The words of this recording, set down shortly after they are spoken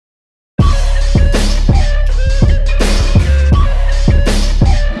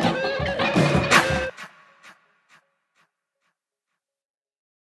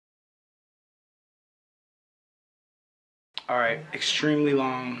All right, extremely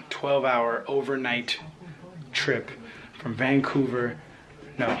long 12-hour overnight trip from Vancouver.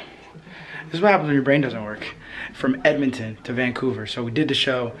 No, this is what happens when your brain doesn't work. From Edmonton to Vancouver. So we did the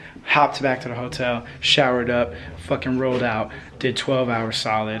show, hopped back to the hotel, showered up, fucking rolled out, did 12 hours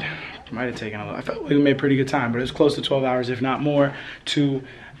solid. Might have taken a little, I felt like we made pretty good time, but it was close to 12 hours, if not more, to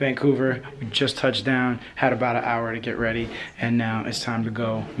Vancouver. We just touched down, had about an hour to get ready, and now it's time to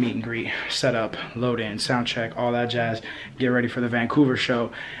go meet and greet, set up, load in, sound check, all that jazz, get ready for the Vancouver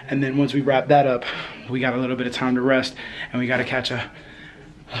show. And then once we wrap that up, we got a little bit of time to rest, and we got to catch a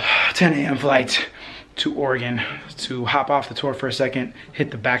 10 a.m. flight to Oregon to hop off the tour for a second,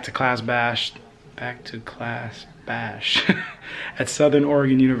 hit the back to class bash at Southern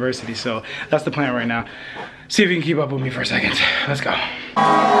Oregon University. So that's the plan right now. See if you can keep up with me for a second. Let's go.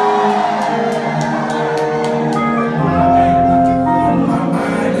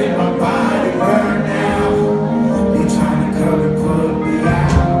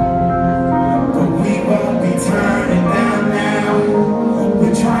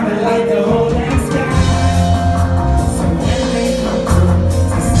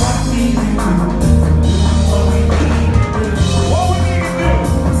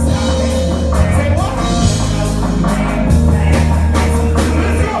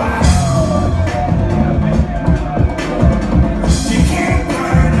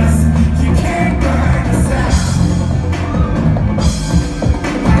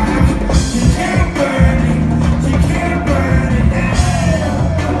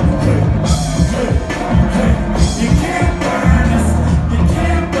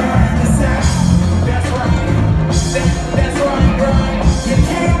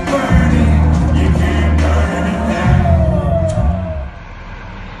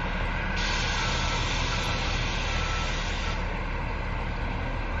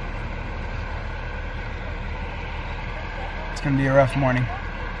 It's gonna be a rough morning.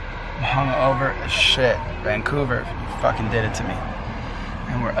 I'm hungover as shit. Vancouver, you fucking did it to me.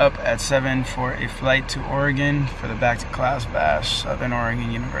 And we're up at 7 for a flight to Oregon for the back to class bash, Southern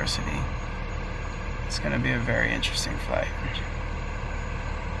Oregon University. It's gonna be a very interesting flight.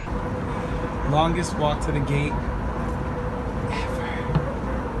 Longest walk to the gate ever.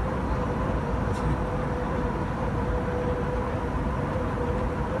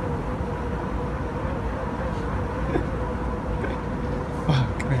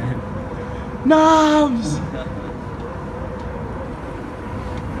 Fuck, man. Knobs!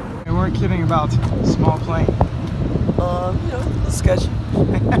 We weren't kidding about small plane. You know, a little sketchy.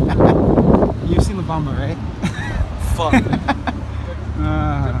 You've seen La Bamba, right? Fuck. Drop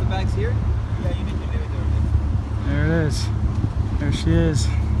the bags here? Yeah, you need to do it. There it is. There she is.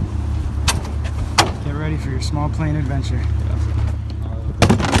 Get ready for your small plane adventure.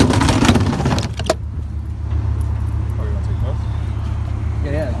 Oh, you want to take both?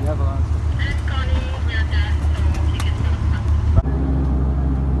 Yeah, you have a lot.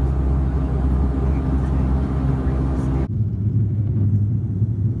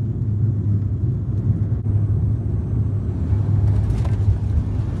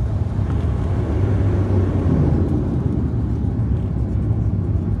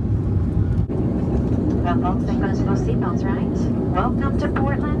 Folks, they're going to go seatbelts, right? Welcome to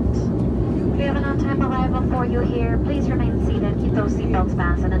Portland. We have an on-time arrival for you here. Please remain seated. Keep those seatbelts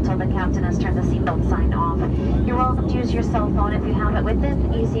fastened until the captain has turned the seatbelt sign off. You're welcome to use your cell phone if you have it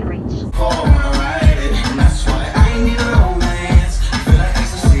within easy reach. That's why I need a romance. Feel like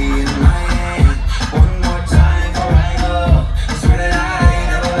ecstasy in my hand. One more time before I go. Swear that I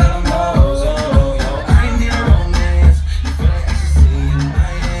never let them go. So, yo, I need a romance. Feel like ecstasy in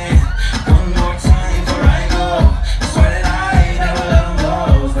my hand. One more time before I go. Swear that I never let them go.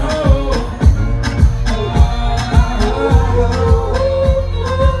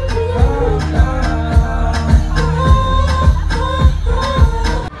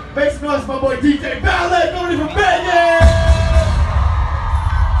 Face noise, my boy DJ Ballet, going from Vegas!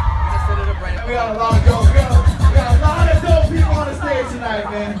 We got a lot of dope, we got a lot of dope people on the stage tonight,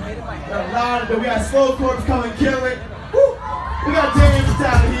 man. We got Slow Corpse coming, kill it. Woo! We got James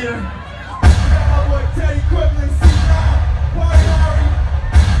down here. We got my boy Teddy Quickly, C9, Party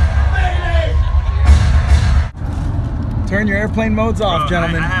Mayday. Turn your airplane modes off,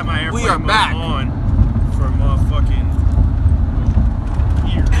 gentlemen. I have my airplane We are mode back. on for motherfucking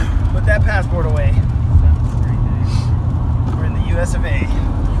years. Put that passport away. We're in the US of A.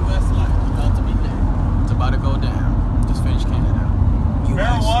 US life, about to be there. It's about to go down. Just finished Canada.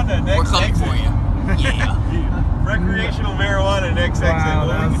 Marijuana next We're coming exit. for you. Yeah. Recreational marijuana next exit. Wow,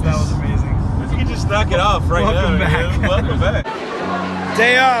 that was amazing. You can just knock it off right Welcome now. back. Man. Welcome back.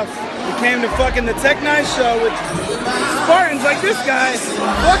 Day off. We came to fucking the Tech 9 show with Spartans like this guy.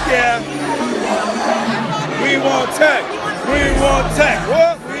 Fuck yeah. We want Tech. We want Tech.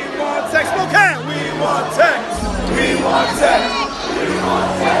 What? We want Tech. Spokane. We want Tech. We want Tech. We want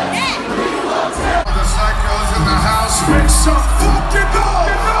Tech. We want Tech. The psychos in the house, make some fucking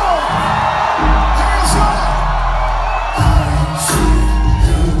noise. Hands up. I see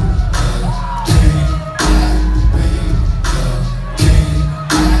you, the king, and me, the king,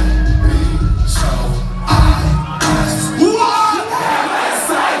 and me. So I ask, what? Am I a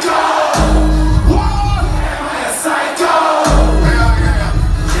psycho? What? Am I a psycho? Hell yeah.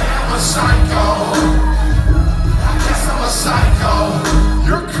 Yeah, I'm a psycho. I guess I'm a psycho.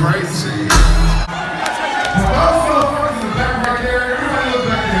 You're crazy.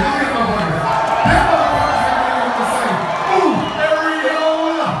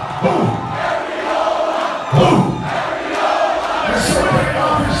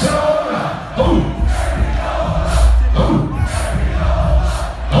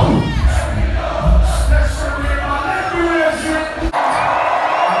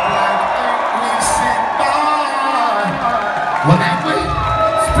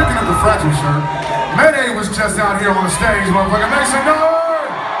 Speaking of the fragile shirt, Mayday was just out here on the stage, motherfucker. Make some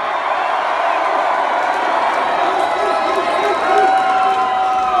noise!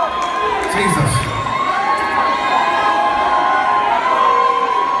 Jesus.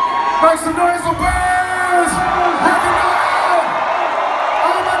 Make some noise for Murs! Wrekonize!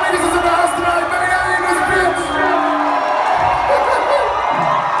 All my niggas is in the house tonight, Mayday in this bitch!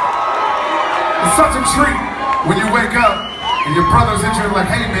 It's such a treat when you wake up and your brother's hit you like,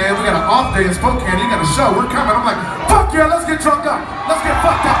 hey man, we got an off day in Spokane, you got a show, we're coming. I'm like, fuck yeah, let's get drunk up. Let's get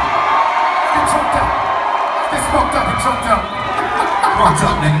fucked up. Let's get drunk up. Let's get smoked up and drunk up. What's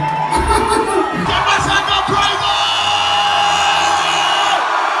up, nigga? Get my psycho crazy!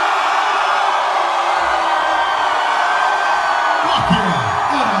 Fuck yeah.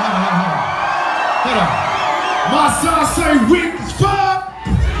 Hold on. My son say weak as fuck.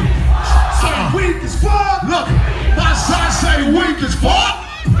 Say weak as fuck. Look. My son say weak as fuck.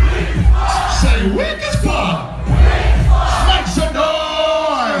 Say weak as fuck. Make some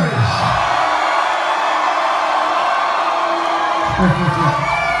noise.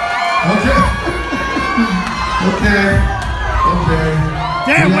 Okay.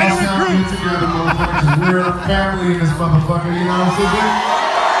 Damn, we way to all sound recruit. good together, motherfuckers. We're a family in this motherfucker, you know what I'm saying?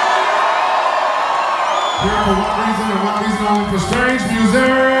 Here for one reason and one reason only, for strange music.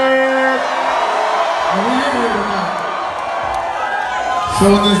 And we in here tonight. So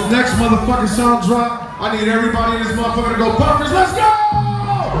when this next motherfucking song drop, I need everybody in this motherfucker to go bumpers. Let's go!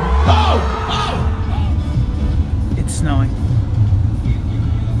 It's snowing.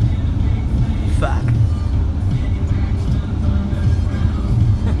 Fuck.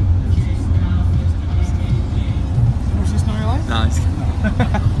 Was this snowing life? No,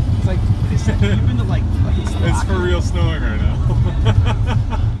 It's like, you've been to like it's for real snowing right now.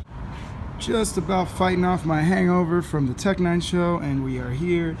 Just about fighting off my hangover from the Tech 9 show, and we are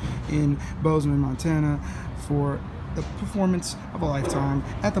here in Bozeman, Montana for the performance of a lifetime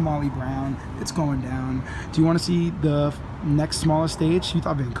at the Molly Brown. It's going down. Do you want to see the next smallest stage? You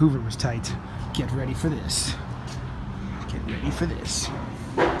thought Vancouver was tight. Get ready for this. Get ready for this.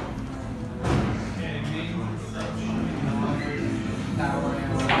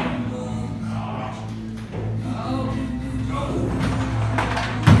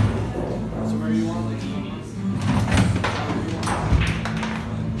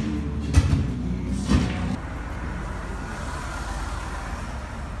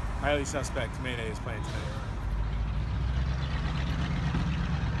 Highly suspect Mayday is playing tonight.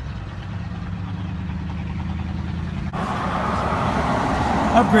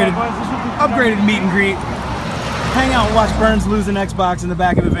 Upgraded meet and greet. Hang out and watch Burns lose an Xbox in the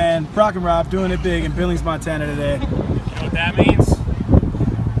back of the van. Brock and Rob doing it big in Billings, Montana today. You know what that means?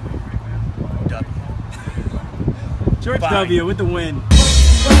 George W. with the win.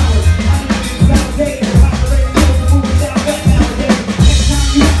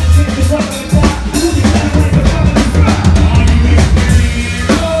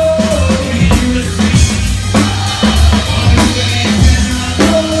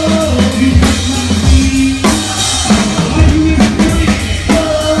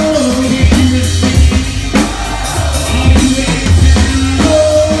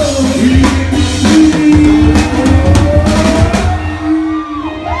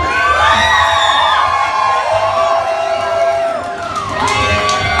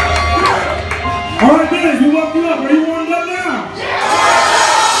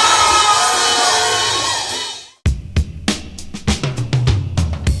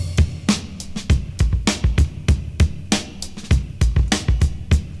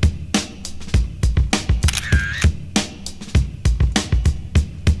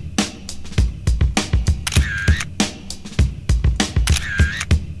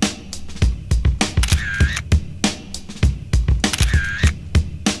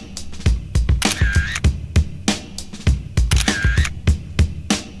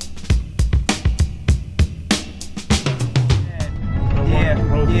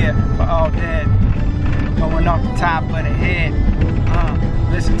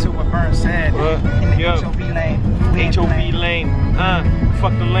 Yo. HOV lane.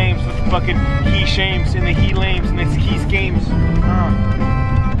 Fuck the lames with the fucking he shames and the he lames and it's he's games.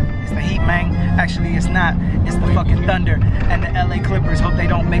 It's the heat, man. Actually, it's not. It's the fucking thunder. And the LA Clippers hope they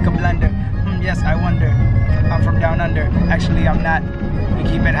don't make a blunder. Yes, I wonder. I'm from down under. Actually, I'm not. We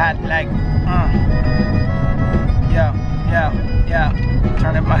keep it hot like, Yo.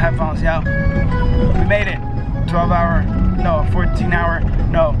 Turn up my headphones, yo. We made it. 12-hour, no, 14-hour,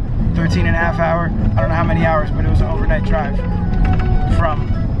 no, 13.5 hour. I don't know how many hours, but it was an overnight drive from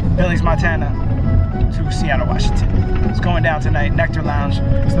Billings, Montana to Seattle, Washington. It's going down tonight, Nectar Lounge.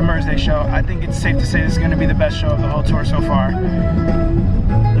 It's the Murs Day show. I think it's safe to say this is going to be the best show of the whole tour so far.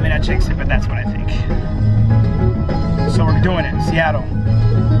 Let me not jinx it, but that's what I think. So we're doing it, Seattle.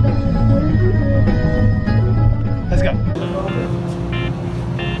 Let's go.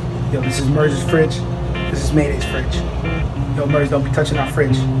 Yo, this is Murs' fridge. This is Mayday's fridge. Yo, Murs, don't be touching our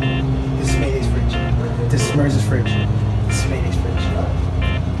fridge. This is Mayday's fridge. This is Murs' fridge. This is Mayday's fridge.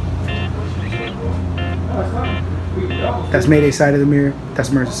 That's Mayday's side of the mirror.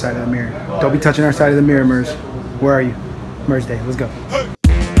 That's Murs' side of the mirror. Don't be touching our side of the mirror, Murs. Where are you? Murs Day, let's go.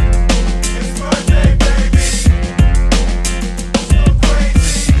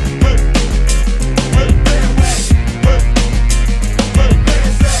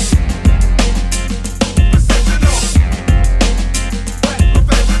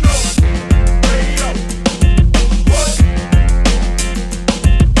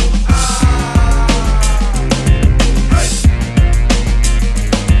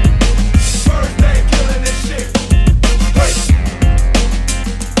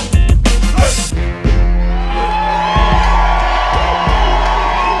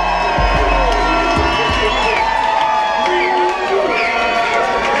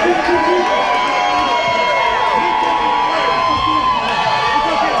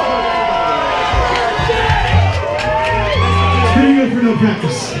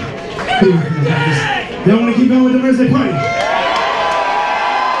 Practice. They want to keep going with the Murs Day party.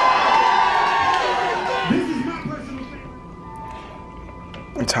 This is my personal favorite.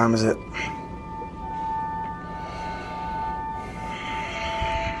 What time is it?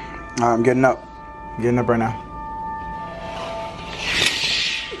 I'm getting up. I'm getting up right now.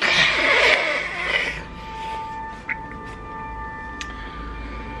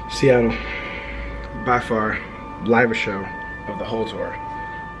 Seattle, by far, livest show of the whole tour.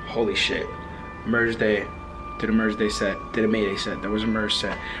 Holy shit. Murs Day, did a Murs Day set, did a Mayday set, there was a Murs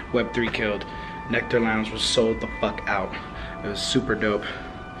set, Web3 killed, Nectar Lounge was sold the fuck out. It was super dope.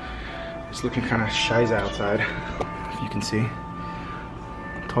 It's looking kind of shiza outside, if you can see.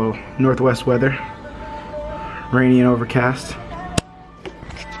 Total northwest weather, rainy and overcast.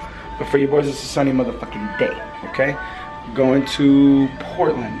 But for you boys, it's a sunny motherfucking day, okay? We're going to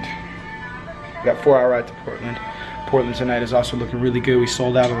Portland. We got a 4-hour ride to Portland. Portland tonight is also looking really good. We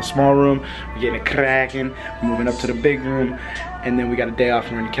sold out of the small room. We're getting it cracking. We're moving up to the big room. And then we got a day off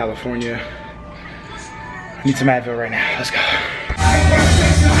and we're in California. I need some Advil right now. Let's go.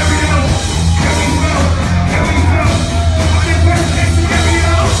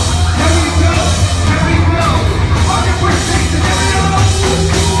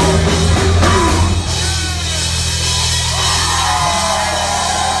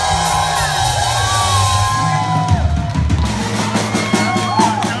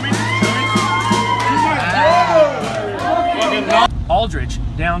 Aldridge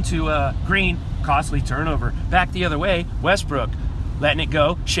down to Green, costly turnover. Back the other way, Westbrook letting it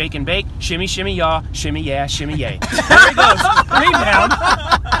go, shake and bake, shimmy, shimmy, yaw, shimmy, yeah, shimmy, yay. There he goes, rebound,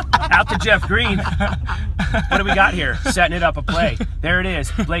 out to Jeff Green. What do we got here? Setting it up a play. There it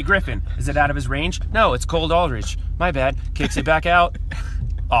is, Blake Griffin. Is it out of his range? No, it's Cold Aldridge. My bad, kicks it back out.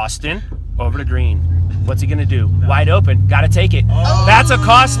 Austin, over to Green. What's he gonna do? Wide open, gotta take it. That's a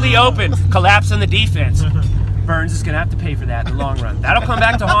costly open, collapse in the defense. Burns is going to have to pay for that in the long run. That'll come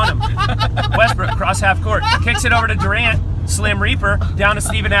back to haunt him. Westbrook, cross half court, kicks it over to Durant. Slim Reaper, down to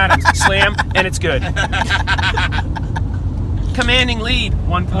Steven Adams. Slam, and it's good. Commanding lead,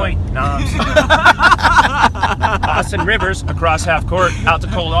 1 point. Knobs. Austin Rivers, across half court, out to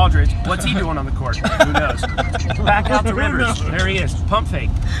Cold Aldridge. What's he doing on the court? Who knows? Back out to Rivers. There he is. Pump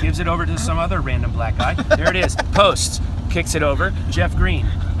fake. Gives it over to some other random black guy. There it is. Posts. Kicks it over. Jeff Green.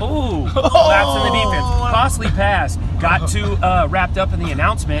 Ooh, collapse in the defense. Costly pass. Got too wrapped up in the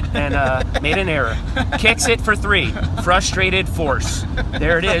announcement and made an error. Kicks it for 3. Frustrated force.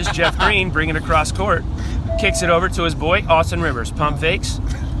 There it is. Jeff Green bringing it across court. Kicks it over to his boy, Austin Rivers. Pump fakes.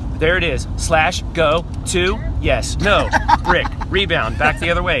 There it is. Slash, go, 2, yes, no. Brick, rebound, back the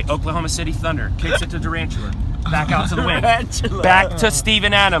other way. Oklahoma City Thunder. Kicks it to Durantula. Back out to the wing. Back to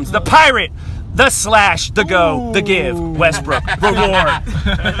Steven Adams. The Pirate. The slash, the go, the give. Westbrook, reward.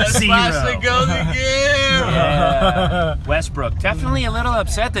 Zero. Go to give. Yeah. Westbrook, definitely a little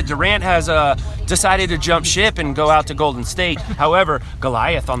upset that Durant has decided to jump ship and go out to Golden State. However,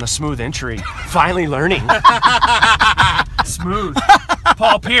 Goliath on the smooth entry, finally learning. Smooth.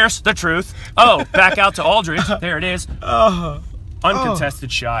 Paul Pierce, the truth. Oh, back out to Aldridge. There it is.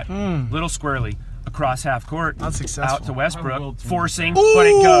 Uncontested shot. Little squirrely. Across half court. Unsuccessful. Out to Westbrook. Forcing, but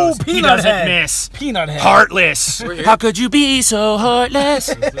it goes. He doesn't miss. Peanut head. Heartless. How could you be so heartless?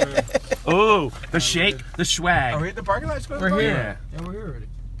 Oh, the shake, the swag. Are we at the parking lot? We're here. Yeah. Yeah, we're here already.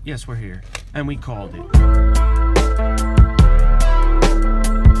 Yes, we're here. And we called it.